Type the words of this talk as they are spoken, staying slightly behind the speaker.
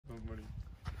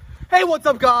Hey, what's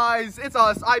up, guys? It's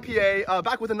us, IPA,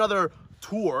 back with another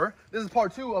tour. This is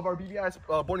part 2 of our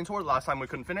BBIS boarding tour. Last time we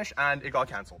couldn't finish and it got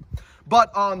canceled.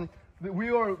 But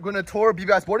we are going to tour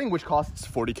BBIS boarding, which costs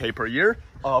 40K per year.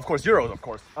 Of course, euros, of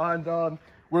course. And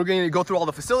we're going to go through all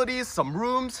the facilities, some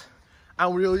rooms,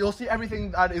 and you'll see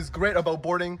everything that is great about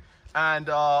boarding. And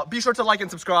be sure to like and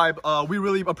subscribe. We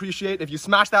really appreciate if you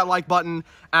smash that like button.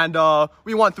 And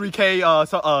we want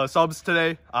 3K subs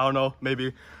today. I don't know,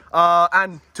 maybe.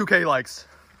 And 2K likes.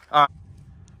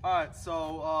 Alright,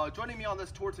 so joining me on this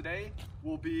tour today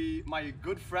will be my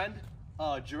good friend,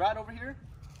 Gerard over here.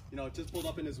 You know, just pulled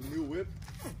up in his new whip.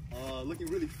 Looking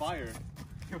really fire.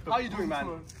 How you doing,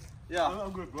 man? Yeah.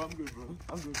 I'm good, bro. I'm good,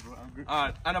 bro.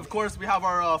 Alright, and of course we have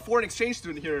our foreign exchange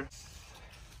student here.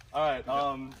 Alright,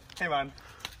 hey man.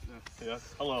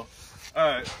 Yes, hello.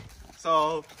 Alright,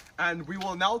 so, and we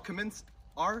will now commence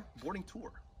our boarding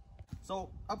tour. So,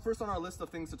 up first on our list of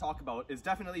things to talk about is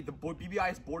definitely the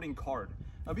BBIS boarding card.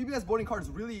 Now, BBIS boarding card is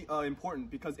really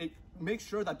important because it makes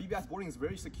sure that BBIS boarding is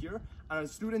very secure and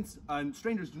students and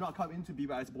strangers do not come into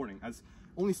BBIS boarding, as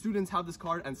only students have this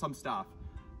card and some staff.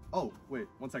 Oh, wait,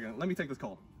 one second. Let me take this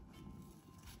call.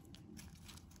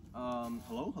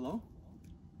 Hello?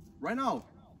 Right now.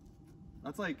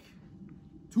 That's like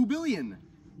 2 billion.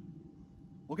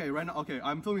 Okay, right now, okay,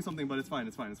 I'm filming something, but it's fine.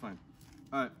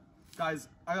 All right, guys,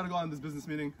 I gotta go on this business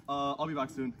meeting. I'll be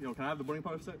back soon. Can I have the boarding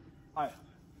pass set? All right,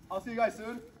 I'll see you guys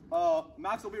soon.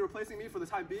 Max will be replacing me for the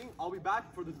time being. I'll be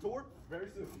back for the tour very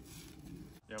soon.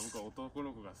 いや、僕は男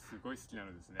の子がすごい好きな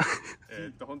のですね。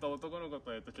本当は男の子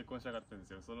と結婚したかったんで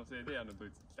すよ。そのせいでド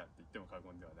イツに来たって言っても過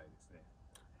言ではないですね。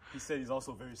He said he's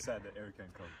also very sad that Eric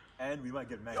can't come. And we might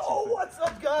get Max. Yo, what's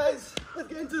up, guys? Let's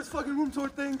get into this fucking room tour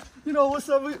thing. You know, what's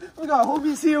up? We got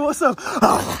homies here. What's up?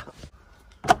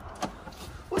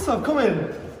 What's up? Come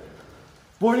in.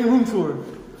 Boarding room tour.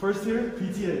 First here,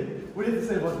 PTA. What do you have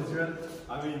to say about this, Red?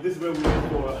 I mean, this is where we wait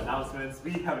for announcements.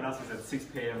 We have announcements at 6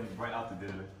 p.m. right after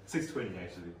dinner. 6:20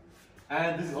 actually.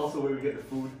 And this is also where we get the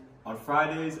food. On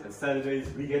Fridays and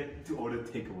Saturdays, we get to order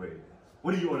takeaway.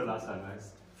 What did you order last time,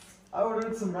 Max? I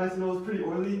ordered some rice and it was pretty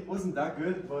oily. It wasn't that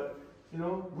good, but you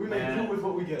know, we make do with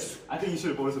what we get. I think you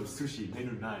should have ordered some sushi,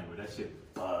 menu 9, where that shit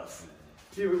busts.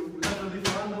 Here, we got to leave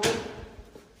around the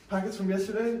packets from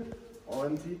yesterday. All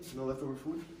empty, no leftover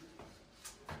food.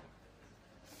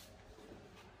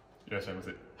 いらっしゃいま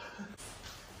せ。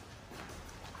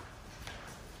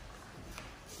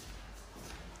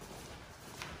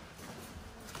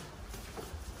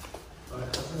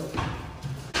Alright, that's enough.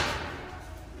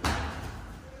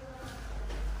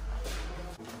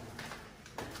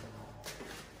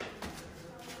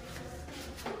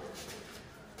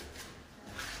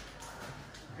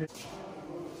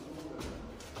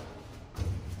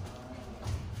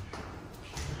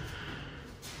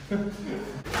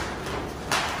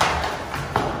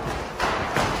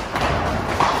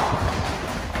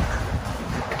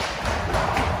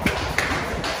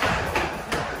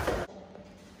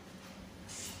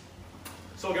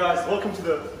 So guys, welcome to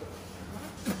the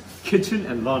kitchen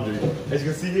and laundry. As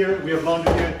you can see here, we have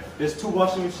laundry here. There's 2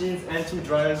 washing machines and 2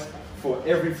 dryers for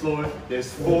every floor.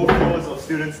 There's 4 floors of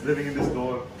students living in this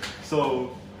dorm.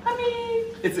 So, I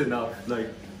mean, it's enough. Like,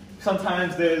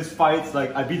 sometimes there's fights,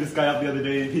 like I beat this guy up the other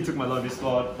day, he took my laundry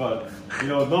spot, but you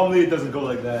know, normally it doesn't go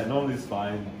like that. Normally it's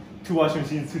fine. 2 washing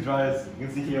machines, 2 dryers. You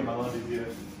can see here my laundry's here.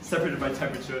 Separated by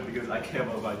temperature because I care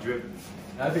about my drip.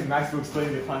 And I think Max will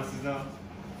explain the appliances now.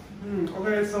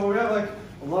 Okay, so we have like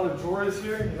a lot of drawers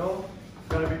here, you know.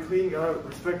 Gotta be clean, gotta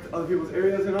respect other people's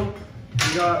areas, you know.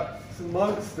 We got some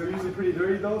mugs, they're usually pretty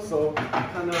dirty though, so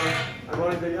kinda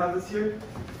ironic that you have this here.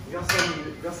 We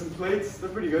got some plates, they're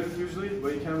pretty good usually,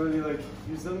 but you can't really like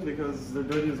use them because they're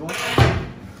dirty as well.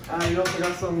 And we also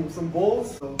got some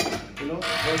bowls, so you know,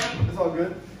 it's all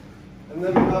good. And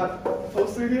then we got a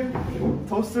toaster here.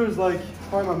 Toaster is like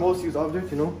probably my most used object,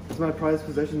 you know. It's my prized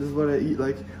possession, this is what I eat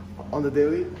like on the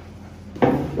daily.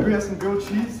 Here we have some grilled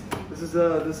cheese. This is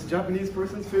this Japanese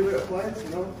person's favorite appliance,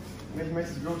 you know. He makes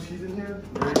his grilled cheese in here,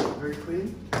 very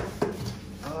clean.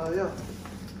 Yeah,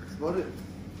 that's about it.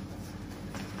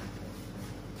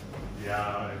 い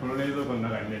やー、この冷蔵庫の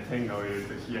中にね、天下を入れる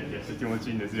とヒヤヒヤして気持ち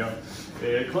いいんですよ。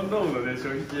コンドームのね、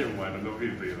消費期限も伸び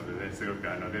るというのでね、すごく冷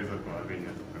蔵庫は便利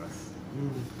だと思います。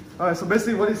Alright, so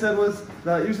basically what he said was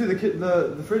that usually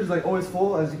the fridge is like always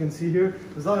full, as you can see here.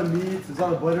 There's a lot of meat, there's a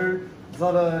lot of butter, there's a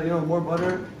lot of, you know, more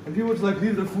butter. And people just like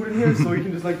leave their food in here so you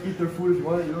can just like eat their food if you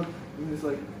want it, you know. You can just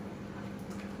like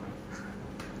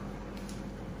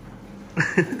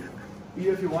eat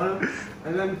if you want it.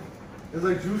 And then there's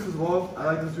like juice as well. I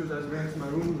like this juice. I just bring it to my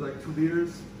room. It's like 2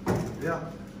 liters. Yeah,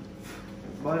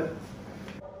 that's about it.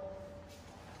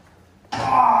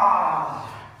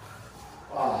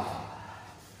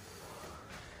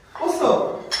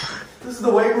 is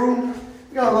the weight room.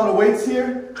 We got a lot of weights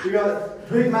here. We got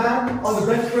big man on the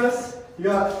bench press. You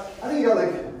got, I think you got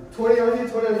like 20 on here,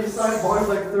 20 on each side, bars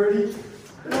like 30. You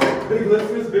know, big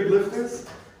lifters, big lifters.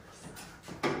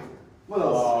 What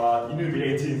else? You need to be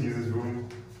 18 to use this room.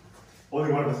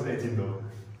 Only one of us is 18 though.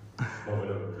 But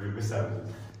whatever, we're savages.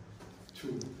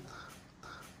 True.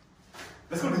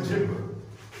 Let's go to the gym, bro.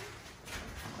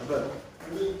 I bet.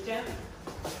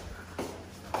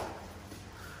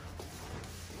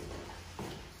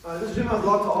 This gym has a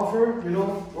lot to offer, you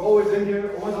know. We're always in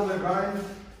here, always on the grind.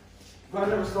 Grind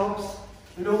never stops,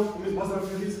 you know. We bust our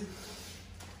fifties.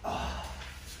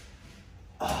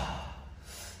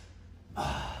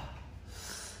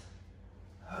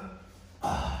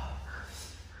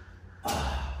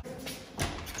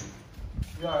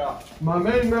 Yeah. My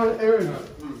main area.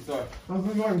 Sorry. How's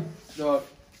it going?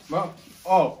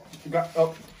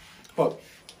 Fuck.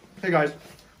 Hey guys,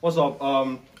 what's up?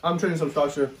 I'm training some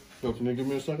stocks here. Yo, can you give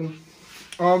me a second?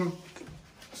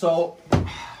 So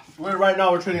right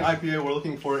now we're trading IPA. We're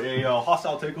looking for a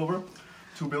hostile takeover,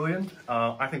 2 billion.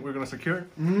 I think we're gonna secure it.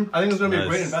 I think it's gonna be a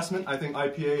great investment. I think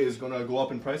IPA is gonna go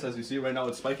up in price, as you see right now.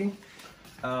 It's spiking.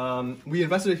 We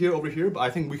invested it here over here, but I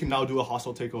think we can now do a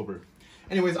hostile takeover.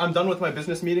 Anyways, I'm done with my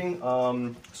business meeting,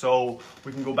 so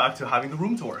we can go back to having the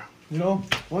room tour. You know,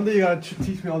 one day you gotta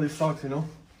teach me all these stocks, you know?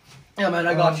 Yeah, man,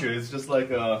 I got you. It's just like,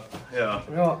 yeah.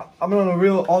 You know, I'm on a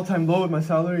real all-time low with my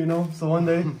salary, you know? So one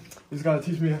day, you just gotta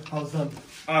teach me how it's done.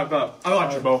 Alright, bro. I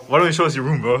got you, bro. Why don't you show us your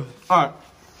room, bro? Alright.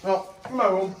 Well, in my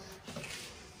room,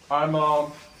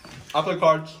 I play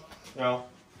cards, you know.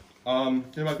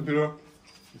 Here's my computer.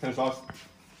 Finish off.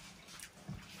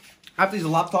 I have to use a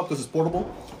laptop because it's portable.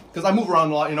 Because I move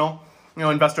around a lot, you know. You know,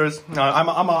 investors.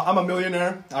 I'm a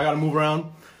millionaire. I gotta move around.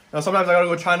 You know, sometimes I gotta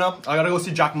go to China. I gotta go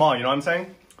see Jack Ma. You know what I'm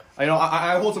saying? You know,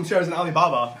 I hold some shares in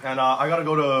Alibaba, and I gotta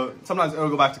go to. Sometimes I gotta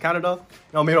go back to Canada.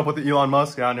 You know, meet up with Elon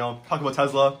Musk, and you know, talk about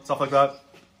Tesla, stuff like that.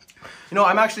 You know,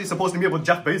 I'm actually supposed to meet up with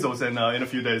Jeff Bezos in a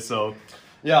few days. So,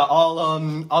 yeah,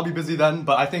 I'll be busy then.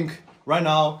 But I think right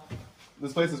now,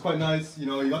 this place is quite nice. You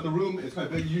know, you got the room. It's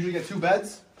quite big. You usually get 2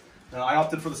 beds. I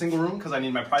opted for the single room because I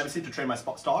need my privacy to trade my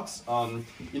stocks.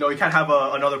 You know, you can't have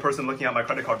another person looking at my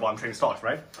credit card while I'm trading stocks,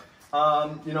 right?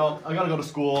 You know, I gotta go to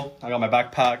school. I got my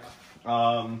backpack.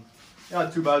 Yeah,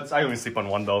 2 beds. I only sleep on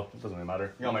 1 though. It doesn't really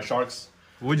matter. You got my sharks.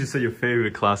 What would you say your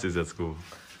favorite class is at school?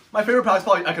 My favorite class is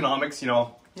probably economics. You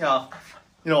know, yeah,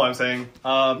 you know what I'm saying.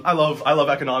 I love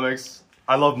economics.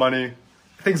 I love money.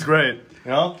 Everything's great.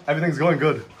 You know, everything's going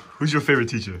good. Who's your favorite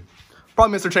teacher?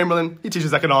 Probably Mr. Chamberlain. He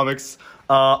teaches economics.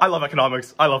 I love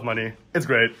economics. I love money. It's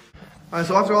great. Alright,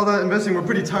 so after all that investing, we're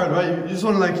pretty tired, right? You just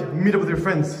want to like meet up with your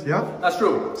friends, yeah? That's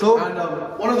true. So, and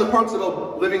one of the perks of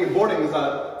living in boarding is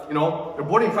that, you know, your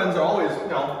boarding friends are always, you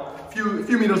know, a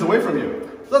few meters away from you.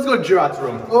 So let's go to Jirat's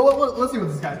room. Let's see what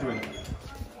this guy's doing.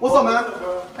 What's up, man?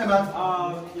 Hey, man.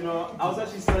 You know, I was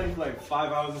actually studying for like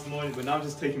 5 hours this morning, but now I'm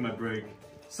just taking my break.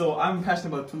 So I'm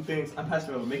passionate about 2 things. I'm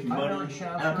passionate about making money,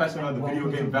 and I'm passionate about the video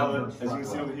game Valorant, as you can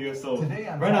see over here. So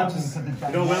right now I'm just, you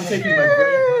know, when I'm taking my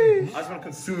break, I just want to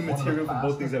consume material for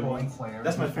both things at once.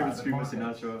 That's my favorite streamer,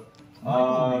 Sinatra.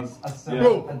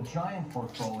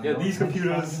 Yeah, these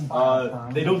computers,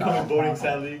 they don't come in boarding,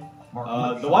 sadly.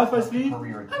 The Wi-Fi speed,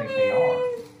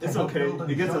 it's okay.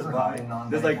 It gets us by.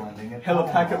 There's like hella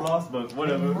packet loss, but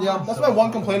whatever. Yeah, that's my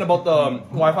one complaint about the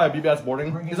Wi-Fi at BBIS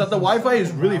boarding, is that the Wi-Fi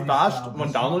is really fast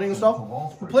when downloading and stuff.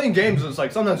 For playing games, it's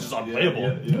like sometimes it's just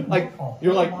unplayable. Like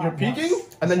you're peeking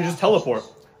and then you just teleport.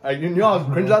 Like, you know how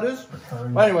cringe that is?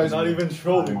 But anyways, Not even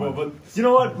trolling, bro. But you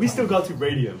know what? We still got to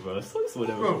radio, bro. So it's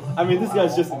whatever. I mean, this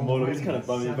guy's just immortal. He's kind of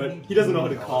bummy, but he doesn't know how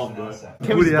to calm, bro.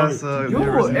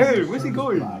 Yo, Eric, where's he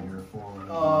going?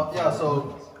 yeah,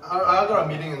 so I got a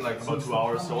meeting in like about 2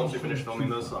 hours, so once we finish filming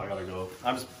this, I gotta go.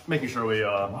 I'm just making sure we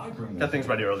get things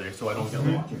ready early so I don't get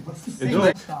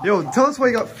late. yo, tell us why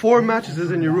you got 4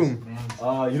 mattresses in your room.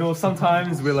 You know,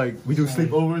 sometimes we do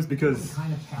sleepovers because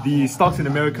the stocks in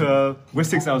America, we're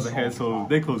 6 hours ahead, so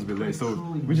they close a bit late. So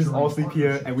we just all sleep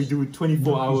here and we do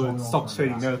 24-hour stock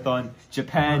trading marathon.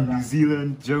 Japan, New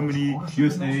Zealand, Germany,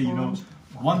 USA, you know.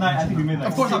 One night I think we made like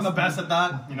Of course I'm the best at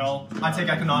that, you know. I take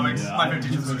economics, my favorite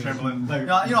teacher is Mr. Chamberlain. You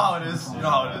know how it is, you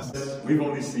know how it is. We've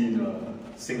only seen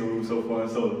single room so far,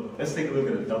 so let's take a look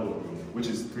at a double room, which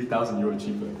is 3,000 euro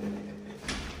cheaper.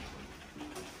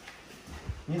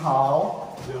 你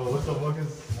好. Yo, what's up,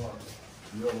 Marcus?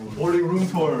 Yo. Boarding room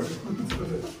tour.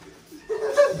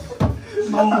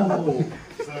 No!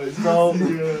 So,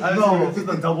 this is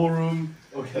the double room.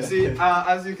 Okay. You see,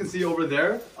 as you can see over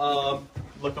there,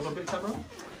 look up a bit, camera.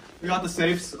 We got the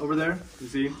safes over there. You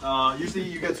see, usually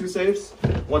you get 2 safes,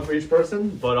 1 for each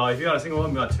person. But if you got a single one,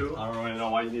 we got 2. I don't really know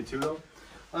why you need 2 though.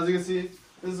 As you can see,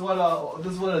 this is what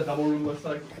a double room looks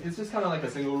like. It's just kind of like a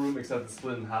single room, except it's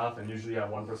split in half, and usually you have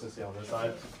one person stay on this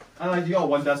side. And like you got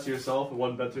one desk to yourself, and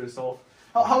one bed to yourself.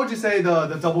 How would you say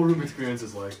the double room experience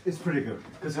is like? It's pretty good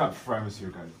because you have privacy,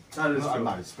 guys. That is true.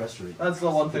 Especially. That's the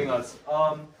one thing that's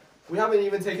we haven't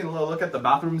even taken a little look at the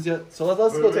bathrooms yet, so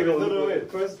let's go take a look. No, wait.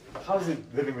 First, how is it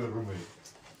living with a roommate?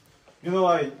 You know,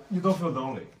 like you don't feel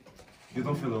lonely. You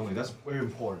don't feel lonely. That's very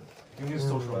important. You need to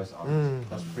socialize out.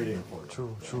 That's pretty important.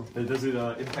 True. Does it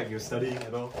impact your studying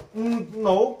at all?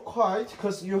 No, quite.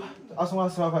 Because you, as long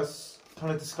as you have a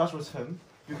kind of discussion with him,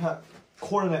 you can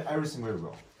coordinate everything very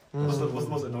well. What's the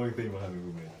most annoying thing about having a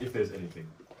roommate, if there's anything?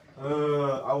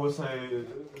 I would say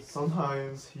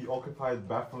sometimes he occupied the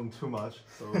bathroom too much.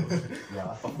 So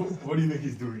yeah. What do you think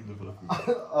he's doing in the bathroom?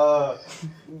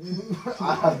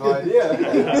 I have no idea.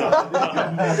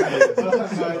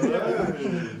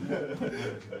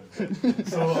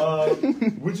 So,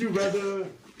 would you rather,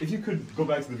 if you could go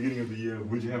back to the beginning of the year,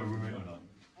 would you have a roommate or not?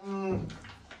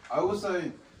 I would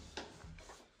say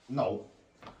no.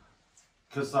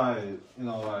 Because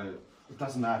it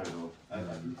doesn't matter though.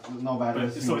 No matter.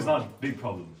 So it's not a big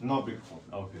problem? No big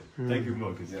problem. Okay. Thank you,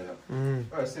 Marcus.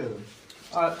 Alright, see you then.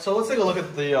 Alright, so let's take a look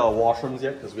at the washrooms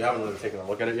yet, because we haven't really taken a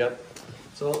look at it yet.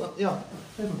 So yeah,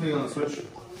 thanks for putting on the switch.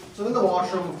 So in the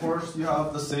washroom, of course, you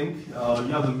have the sink, you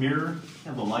have the mirror, you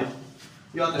have the light,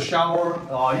 you have the shower.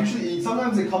 Usually,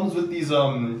 sometimes it comes with these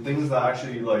things that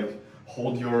actually like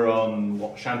hold your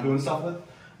shampoo and stuff with,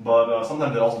 but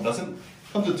sometimes it also doesn't.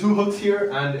 Comes with two hooks here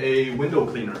and a window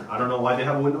cleaner. I don't know why they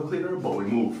have a window cleaner, but we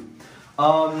move.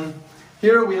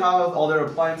 Here we have all their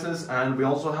appliances, and we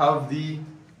also have the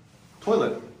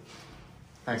toilet.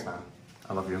 Thanks, man.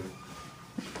 I love you.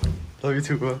 Love you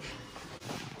too, bro.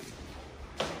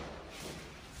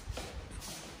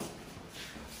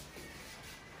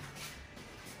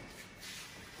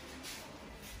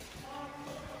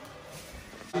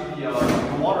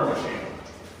 The water machine.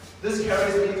 This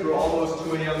carries me through all those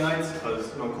 2 a.m. nights because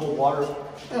cold water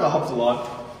helps a lot.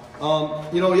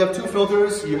 You have two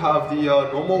filters. You have the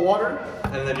normal water,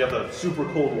 and then you have the super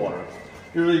cold water.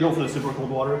 You really go for the super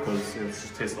cold water because it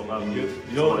just tastes a lot good.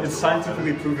 It's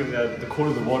scientifically proven that the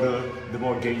colder the water, the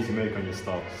more gains you make on your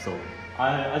stock. So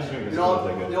I just think it's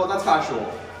like that. That's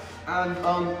factual. And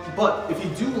but if you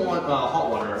do want hot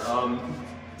water,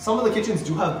 some of the kitchens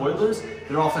do have boilers.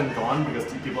 They're often gone because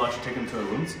people actually take them to their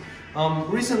rooms.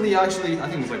 Recently, actually, I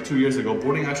think it was like 2 years ago,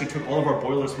 boarding actually took all of our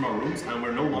boilers from our rooms, and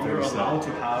we're no longer allowed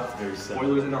to have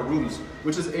boilers in our rooms,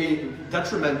 which is a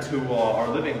detriment to our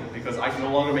living because I can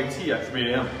no longer make tea at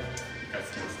 3 a.m.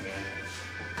 That's tense, man.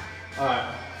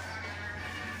 Alright.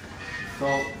 So,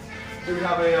 here we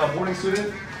have a boarding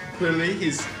student. Clearly,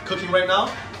 he's cooking right now.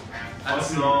 And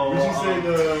so,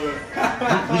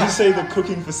 would you say the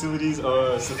cooking facilities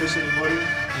are sufficient in boarding?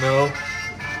 No.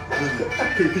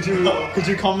 Could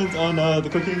you comment on the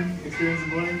cooking experience in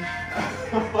boarding?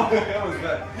 That was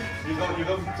bad. You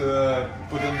don't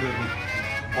put in the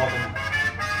bottom.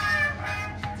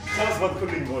 Tell us about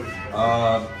cooking boarding.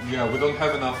 Yeah, we don't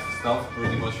have enough stuff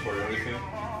pretty much for everything.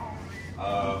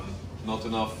 Not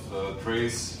enough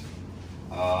trays,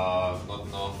 not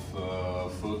enough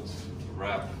food,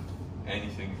 wrap,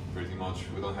 anything pretty much.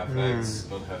 We don't have eggs,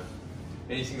 don't have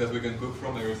anything that we can cook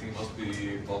from. Everything must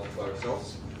be bought by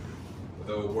ourselves.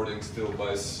 The boarding still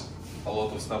buys a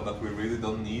lot of stuff that we really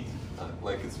don't need,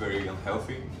 like it's very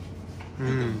unhealthy. You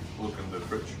can look in the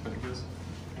fridge, I guess.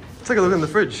 Let's take a look in the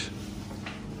fridge.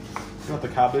 got the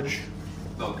cabbage.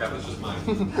 No, cabbage is mine.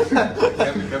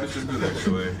 Cabbage is good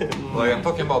actually. Like I'm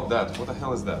talking about that. What the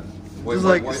hell is that? Why, It's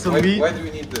like some meat. Why do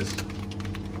we need this?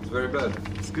 It's very bad.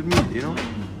 It's good meat, you know?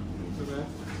 Okay.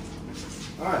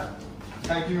 Alright.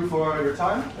 Thank you for your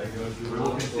time. Thank you. We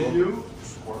will continue.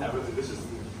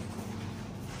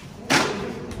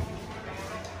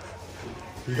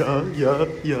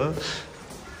 Yeah.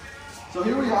 So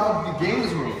here we have the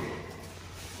games room.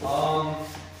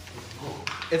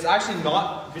 It's actually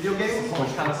not video games,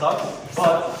 which kind of sucks,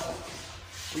 but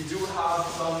we do have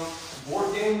some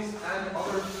board games and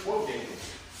other sport games.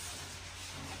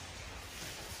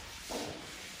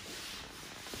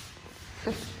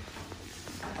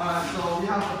 So we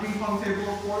have the ping pong table,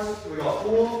 of course. We got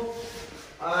pool,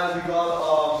 and we got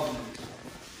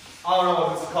I don't know what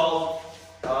this is called.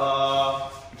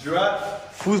 Giraffe.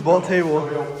 Foosball table.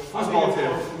 Foosball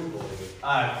table.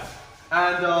 Alright.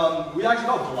 And we actually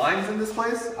got blinds in this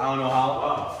place. I don't know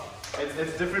how.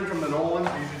 It's different from the normal ones.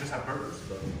 We usually just have curtains.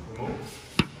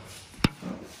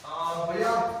 But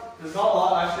yeah, there's not a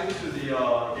lot actually to the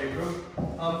game room.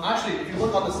 Actually, if you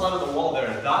look on the side of the wall there,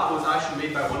 that was actually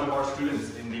made by one of our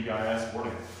students in BBIS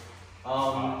boarding.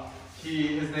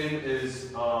 His name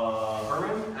is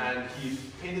Herman, and he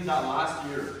painted that last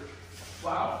year.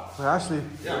 Wow. Ashley.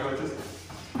 Yeah.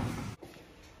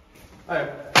 Alright,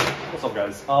 what's up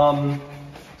guys?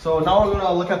 So now we're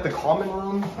gonna look at the common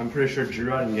room. I'm pretty sure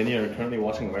Jura and Yeni are currently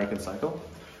watching American Psycho.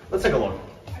 Let's take a look.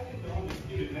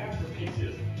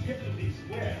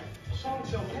 Songs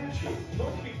so catchy,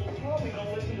 most people probably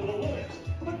don't listen to the lyrics.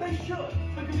 But they should,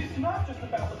 because it's not just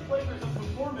about the pleasures of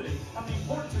conformity and the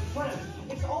importance of trends.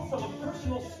 It's also a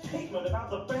personal statement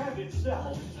about the band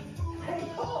itself. Hey,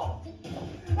 Paul!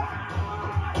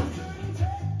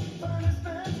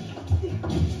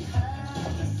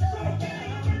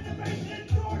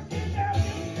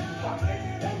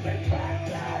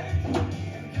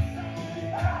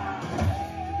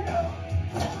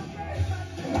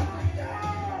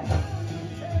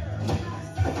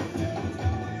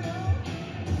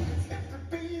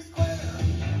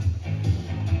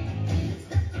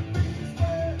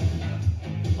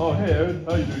 Oh, hey Aaron,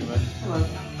 how are you doing, man? Hello.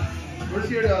 We're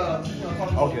just here to talk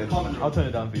about the common room. I'll turn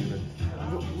it down for you, man.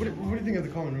 What do you think of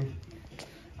the common room?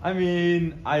 I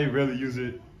mean, I rarely use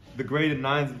it. The graded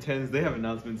 9s and 10s, they have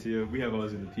announcements here. We have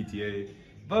ours in the PTA.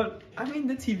 But, I mean,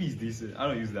 the TV's decent. I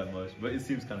don't use it that much, but it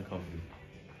seems kind of comfy.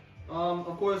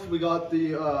 Of course, we got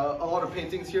the a lot of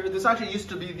paintings here. This actually used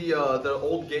to be the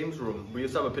old games room. We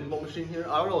used to have a pinball machine here.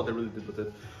 I don't know what they really did with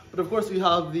it. But of course, we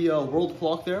have the world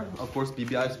clock there. Of course,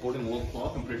 BBIS sporting world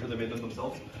clock. I'm pretty sure they made them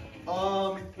themselves.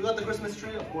 We got the Christmas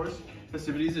tree, of course.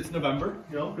 Festivities. It's November.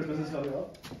 You know, Christmas is coming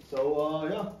up. So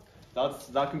yeah,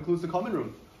 that concludes the common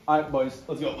room. All right, boys,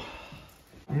 let's go.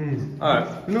 All right.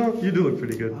 You know, you do look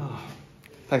pretty good.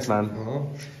 Thanks, man.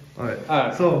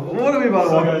 Alright, so what are we about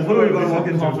to walk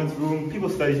into? Conference room. People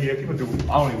study here. People do.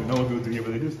 I don't even know what people do here,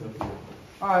 but they do stuff.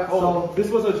 Alright, So this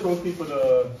was a trophy for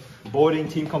the boarding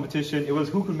team competition. It was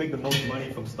who could make the most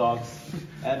money from stocks.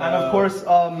 and of course,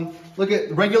 look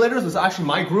at regulators was actually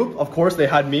my group. Of course, they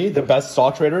had me, the best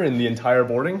stock trader in the entire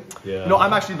boarding. Yeah. You know,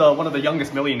 I'm actually one of the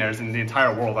youngest millionaires in the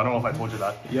entire world. I don't know if I told you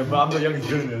that. Yeah, but I'm the youngest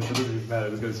billionaire, so it doesn't matter.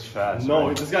 This guy's trash. No,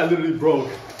 right? this guy literally broke.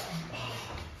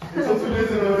 He's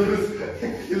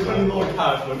running low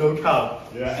cash, but no cap.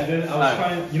 Yeah, and then I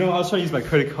was trying to use my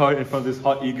credit card in front of this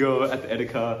hot ego at the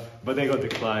Edeka, but then it got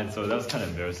declined, so that was kind of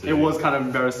embarrassing. It was kind of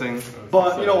embarrassing,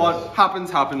 but you know what?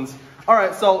 Happens. All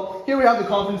right, so here we have the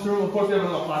conference room. Of course, we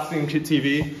have a plastic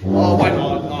TV. Why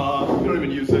not? We don't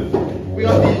even use it. We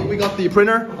got the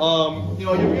printer. You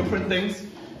know, you print things.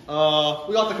 We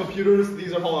got the computers.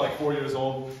 These are probably like 4 years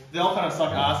old. They all kind of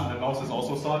suck ass, and the mouses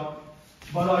also suck.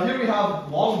 But here we have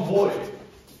Long Boy.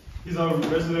 He's our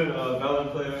resident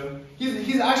Valorant player.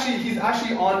 He's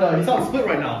actually on he's on Split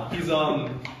right now. He's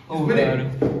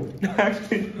winning.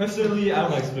 Actually, personally, I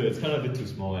don't like Split. It's kind of a bit too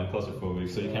small and claustrophobic,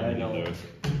 so you can't really learn.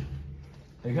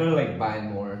 I kind of like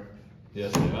Bind more.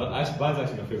 Yes, yeah. Bind's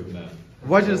actually my favorite map.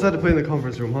 Why'd you decide to play in the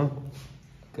conference room, huh?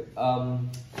 I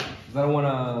don't want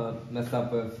to mess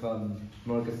up with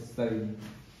Marcus studying,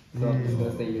 so I'm just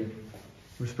gonna stay here.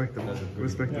 Respectable. Yeah,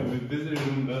 Respectable. we visited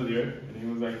him earlier, and he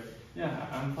was like, "Yeah,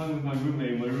 I'm fine with my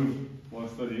roommate in my room while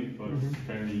studying, but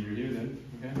apparently you're here then,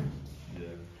 okay?"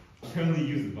 Yeah. Apparently,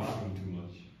 you use the bathroom too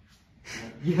much.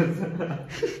 Yes.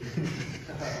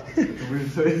 We're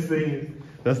so insane.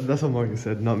 That's what Marcus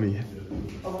said, not me.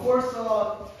 Of course,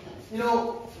 you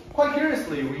know, quite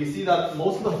curiously, we see that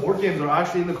most of the board games are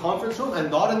actually in the conference room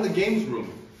and not in the games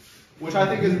room, which I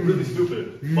think is really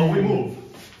stupid. But we move.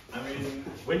 I mean,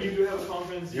 when you do have a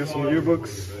conference, You got some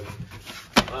yearbooks.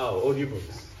 Wow, old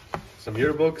yearbooks. Some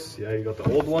yearbooks, yeah, you got the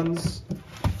old ones.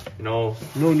 You know,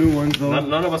 No new ones though.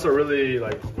 none of us are really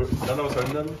like, none of us are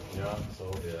in them. Yeah, so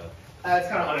yeah. It's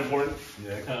kind of unimportant.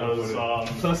 Yeah, kind of.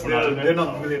 Plus, They're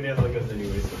not millionaires like us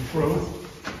anyway. So. Pros.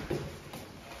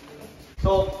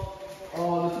 So,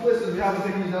 the two places we have to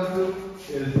take these down to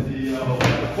is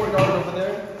the courtyard over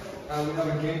there, and we have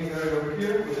a gaming area over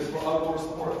here, which is for outdoor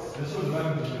sports. This was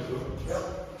badminton too. Yep.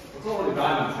 It's not really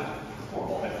badminton. It's more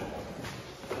ball.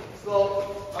 So,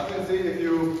 as you can see, if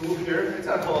you move here, it's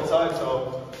kind of cold outside,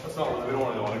 so that's not really, we don't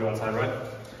really want to go outside, right?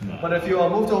 No. But if you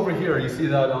move to over here, you see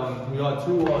that we got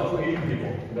two Asian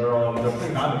people. They're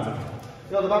playing badminton.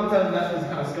 You know, the badminton net is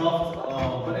kind of scuffed,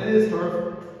 but it is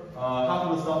turf. Half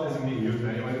of the stuff isn't being used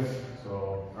anyways,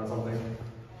 so that's something.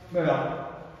 But yeah,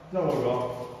 no more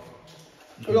go.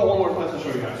 We got one more place to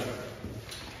show you guys.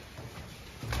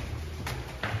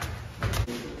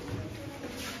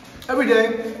 Every day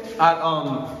at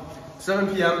 7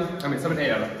 a.m.,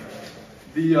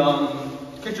 the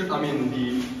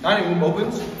the dining room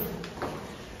opens,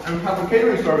 and we have a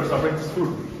catering service that brings us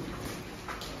food.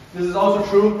 This is also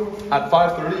true at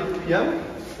 5:30 p.m.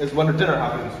 is when the dinner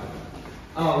happens.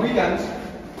 On weekends,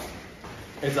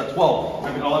 It's at 12.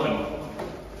 I mean 11.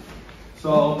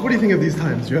 So What do you think of these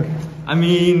times, Jeff? I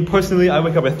mean, personally, I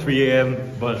wake up at 3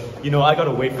 a.m., but you know, I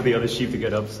gotta wait for the other sheep to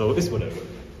get up, so it's whatever.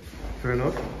 Fair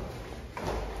enough.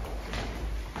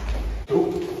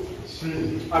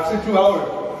 I've slept 2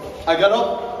 hours. I get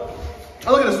up,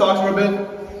 I look at the stocks for a bit.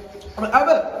 I'm like, I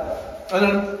bet. And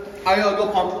then I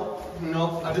go pump. You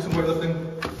know, I do some weightlifting.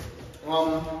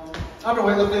 After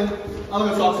weightlifting, I look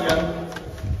at stocks again.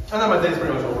 And then my day's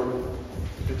pretty much over.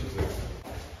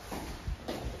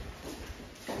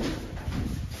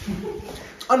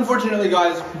 Unfortunately,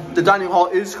 guys, the dining hall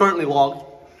is currently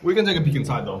locked. We can take a peek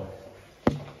inside though.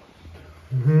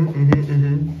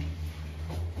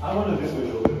 I wonder this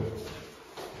way open.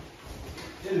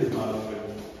 It is not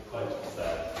open. Quite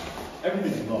sad.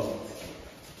 Everything's locked.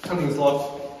 Everything's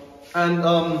locked. And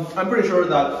I'm pretty sure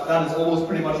that that is almost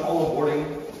pretty much all of boarding.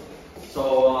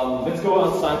 So Let's go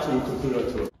outside to conclude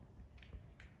our tour.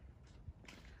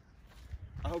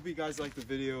 I hope you guys liked the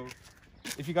video.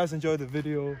 If you guys enjoyed the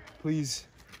video, please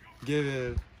give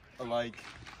it a like,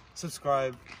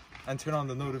 subscribe, and turn on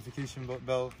the notification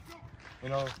bell, you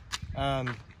know. And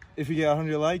if you get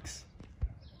 100 likes,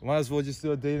 might as well just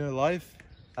do a day in the life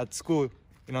at school,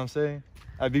 you know what I'm saying?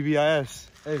 At BBIS,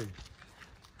 hey.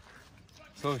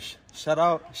 So shout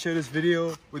out, share this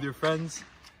video with your friends,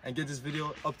 and get this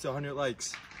video up to 100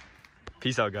 likes.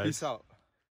 Peace out, guys. Peace out.